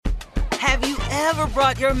Have you ever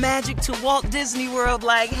brought your magic to Walt Disney World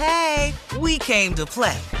like, hey, we came to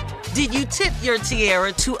play? Did you tip your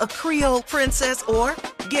tiara to a Creole princess or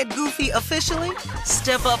get goofy officially?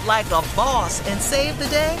 Step up like a boss and save the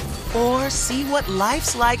day? Or see what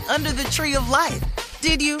life's like under the tree of life?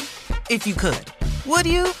 Did you? If you could. Would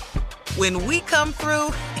you? When we come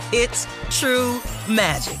through, it's true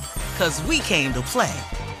magic. 'Cause we came to play.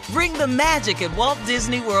 Bring the magic at Walt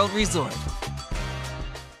Disney World Resort.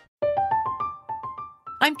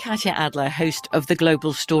 I'm Katya Adler, host of The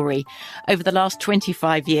Global Story. Over the last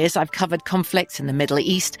 25 years, I've covered conflicts in the Middle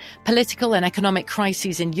East, political and economic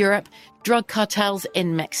crises in Europe, drug cartels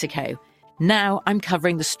in Mexico. Now I'm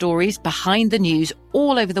covering the stories behind the news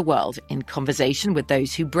all over the world in conversation with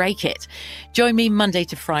those who break it. Join me Monday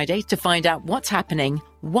to Friday to find out what's happening,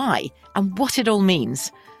 why, and what it all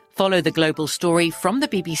means. Follow The Global Story from the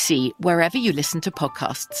BBC wherever you listen to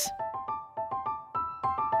podcasts.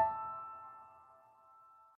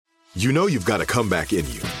 You know you've got a comeback in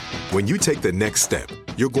you. When you take the next step,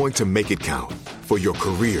 you're going to make it count. For your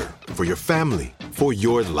career, for your family, for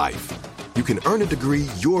your life. You can earn a degree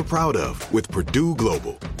you're proud of with Purdue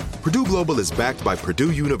Global. Purdue Global is backed by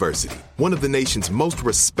Purdue University, one of the nation's most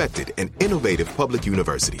respected and innovative public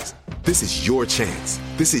universities. This is your chance.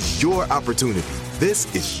 This is your opportunity. This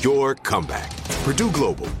is your comeback. Purdue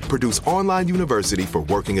Global, Purdue's online university for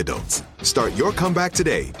working adults. Start your comeback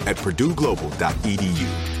today at purdueglobal.edu.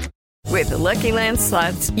 With the Lucky Land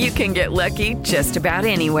Slots, you can get lucky just about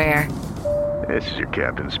anywhere. This is your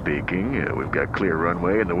captain speaking. We've got clear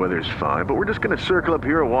runway and the weather's fine, but we're just going to circle up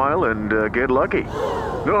here a while and get lucky.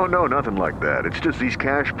 No, nothing like that. It's just these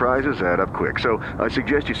cash prizes add up quick. So I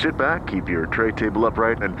suggest you sit back, keep your tray table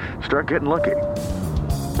upright, and start getting lucky.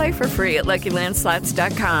 Play for free at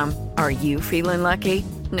LuckyLandSlots.com. Are you feeling lucky?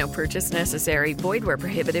 No purchase necessary. Void where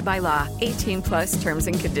prohibited by law. 18 plus terms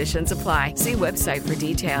and conditions apply. See website for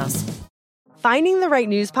details. Finding the right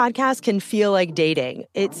news podcast can feel like dating.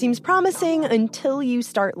 It seems promising until you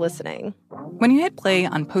start listening. When you hit play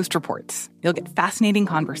on Post Reports, you'll get fascinating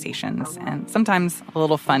conversations and sometimes a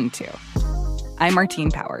little fun, too. I'm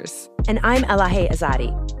Martine Powers. And I'm Elahe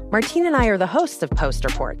Azadi. Martine and I are the hosts of Post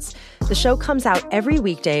Reports. The show comes out every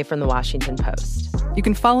weekday from The Washington Post. You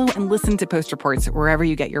can follow and listen to Post Reports wherever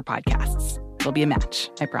you get your podcasts. It'll be a match,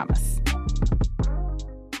 I promise.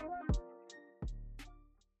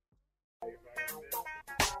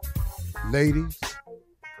 Ladies,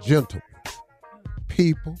 gentlemen,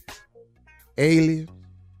 people, aliens,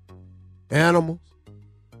 animals,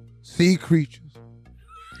 sea creatures,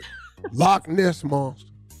 Loch Ness Monster,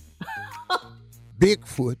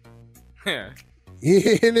 Bigfoot,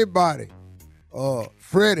 anybody,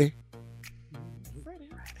 Freddy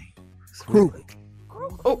Krueger,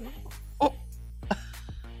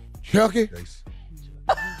 Chucky,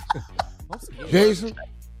 Jason,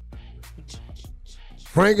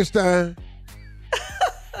 Frankenstein,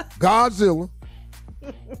 Godzilla,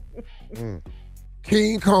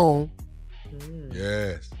 King Kong,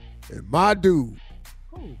 yes, and my dude,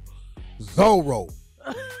 Zorro.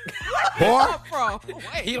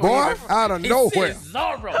 Boy, out of nowhere.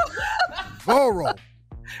 Zorro.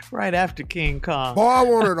 Right after King Kong. Boy, I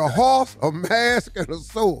wanted a horse, a mask, and a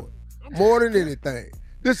sword. More than anything.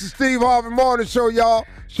 This is Steve Harvey Morning Show, y'all.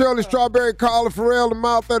 Shirley Strawberry, Carla Farrell, the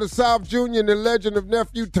Mouth of the South Jr., and the legend of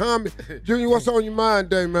Nephew Tommy. Junior, what's on your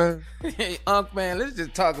mind today, man? Hey, Unc, man, let's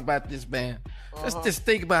just talk about this, man. Let's just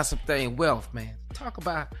think about something, wealth, man. Talk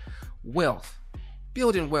about wealth.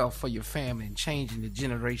 Building wealth for your family and changing the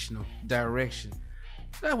generational direction.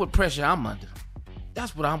 That's what pressure I'm under.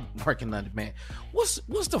 That's what I'm working under, man. What's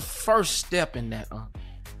the first step in that, Unc?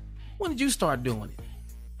 When did you start doing it?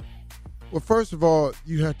 Well, first of all,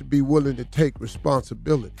 you have to be willing to take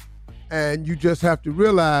responsibility. And you just have to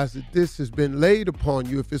realize that this has been laid upon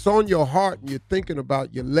you. If it's on your heart and you're thinking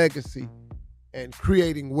about your legacy and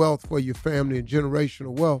creating wealth for your family and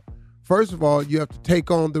generational wealth, first of all, you have to take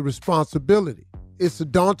on the responsibility. It's a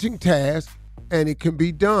daunting task, and it can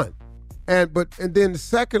be done. And then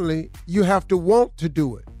secondly, you have to want to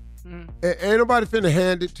do it. Ain't nobody finna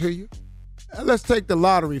hand it to you. Let's take the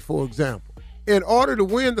lottery, for example. In order to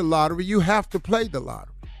win the lottery, you have to play the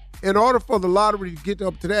lottery. In order for the lottery to get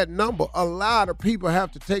up to that number, a lot of people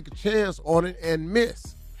have to take a chance on it and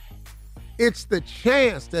miss. It's the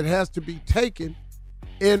chance that has to be taken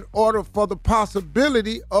in order for the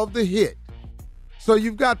possibility of the hit. So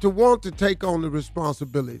you've got to want to take on the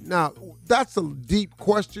responsibility. Now, that's a deep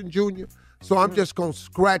question, Junior. So I'm just going to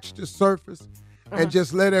scratch the surface and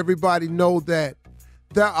just let everybody know that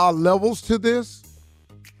there are levels to this.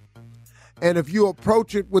 And if you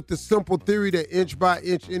approach it with the simple theory that inch by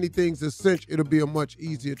inch, anything's a cinch, it'll be a much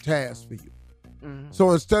easier task for you. So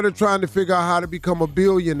instead of trying to figure out how to become a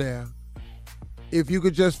billionaire, if you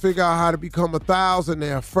could just figure out how to become a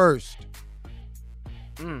thousandaire first,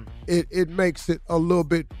 it makes it a little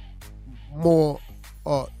bit more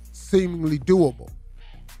seemingly doable.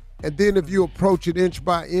 And then if you approach it inch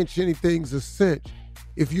by inch, anything's a cinch.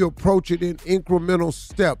 If you approach it in incremental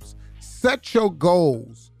steps, set your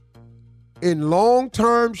goals in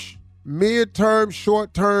long-term, mid-term,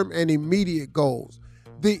 short-term, and immediate goals.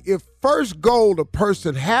 The first goal the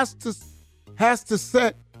person has to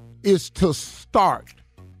set is to start.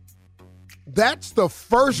 That's the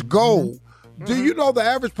first goal. Do you know the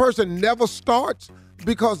average person never starts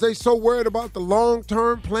because they so worried about the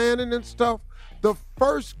long-term planning and stuff? The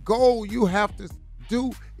first goal you have to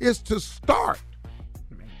do is to start.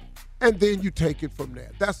 And then you take it from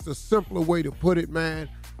there. That's the simpler way to put it, man.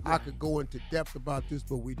 I could go into depth about this,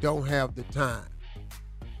 but we don't have the time.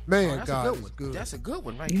 Man, God is good. That's a good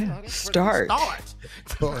one, right? Yeah. Start.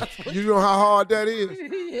 You know how hard that is?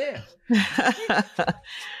 Yeah.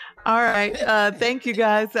 All right. Thank you,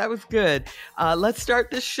 guys. That was good. Let's start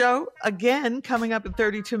this show again, coming up at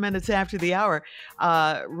 32 minutes after the hour.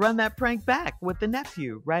 Run that prank back with the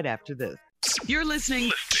nephew right after this. You're listening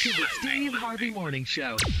to the Steve Harvey Morning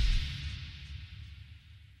Show.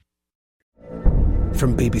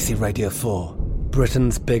 From BBC Radio 4,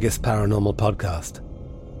 Britain's biggest paranormal podcast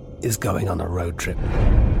is going on a road trip.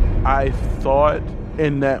 I thought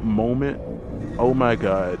in that moment, oh my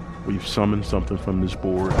God, we've summoned something from this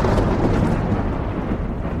board.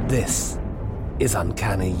 This is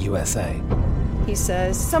Uncanny USA. He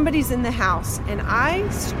says, somebody's in the house, and I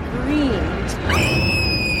screamed.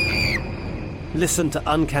 Listen to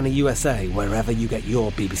Uncanny USA wherever you get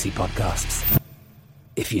your BBC podcasts,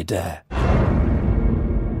 if you dare.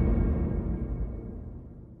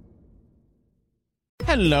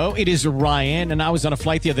 Hello, it is Ryan, and I was on a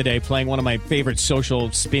flight the other day playing one of my favorite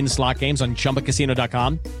social spin slot games on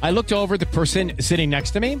ChumbaCasino.com. I looked over at the person sitting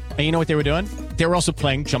next to me, and you know what they were doing? They were also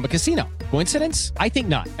playing Chumba Casino. Coincidence? I think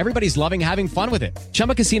not. Everybody's loving having fun with it.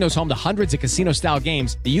 Chumba Casino is home to hundreds of casino-style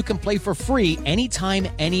games that you can play for free anytime,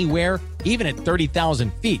 anywhere, even at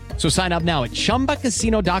 30,000 feet. So sign up now at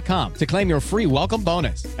ChumbaCasino.com to claim your free welcome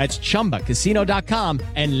bonus. That's ChumbaCasino.com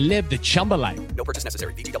and live the Chumba life. No purchase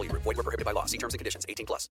necessary. VGW. Void where prohibited by law. See terms and conditions. 18+.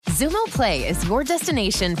 Xumo Play is your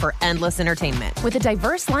destination for endless entertainment. With a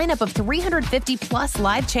diverse lineup of 350-plus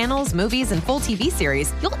live channels, movies, and full TV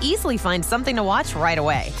series, you'll easily find something to watch right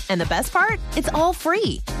away. And the best part? It's all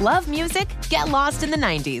free. Love music? Get lost in the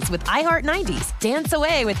 90s with iHeart 90s. Dance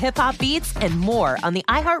away with hip-hop beats and more on the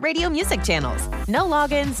iHeartRadio music channels. No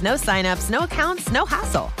logins, no signups, no accounts, no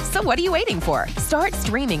hassle. So what are you waiting for? Start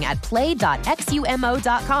streaming at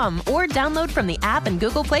play.xumo.com or download from the app and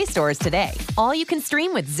Google Play stores today. All you can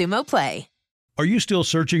stream with Xumo Play. Are you still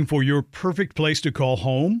searching for your perfect place to call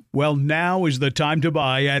home? Well, now is the time to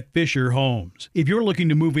buy at Fisher Homes. If you're looking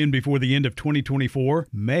to move in before the end of 2024,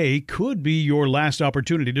 May could be your last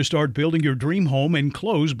opportunity to start building your dream home and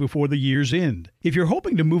close before the year's end. If you're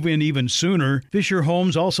hoping to move in even sooner, Fisher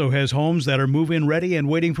Homes also has homes that are move-in ready and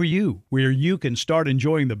waiting for you, where you can start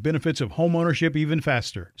enjoying the benefits of homeownership even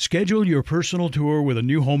faster. Schedule your personal tour with a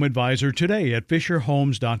new home advisor today at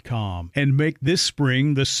FisherHomes.com and make this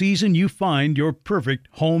spring the season you find your perfect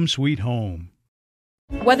home sweet home.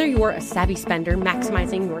 Whether you're a savvy spender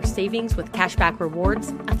maximizing your savings with cashback rewards,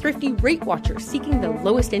 a thrifty rate watcher seeking the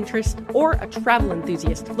lowest interest, or a travel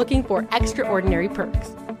enthusiast looking for extraordinary perks,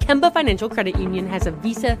 Kemba Financial Credit Union has a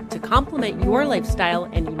visa to complement your lifestyle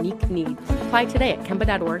and unique needs. Apply today at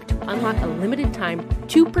Kemba.org to unlock a limited time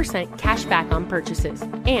 2% cash back on purchases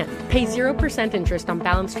and pay 0% interest on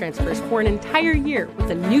balance transfers for an entire year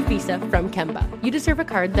with a new visa from Kemba. You deserve a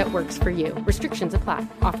card that works for you. Restrictions apply.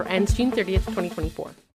 Offer ends June 30th, 2024.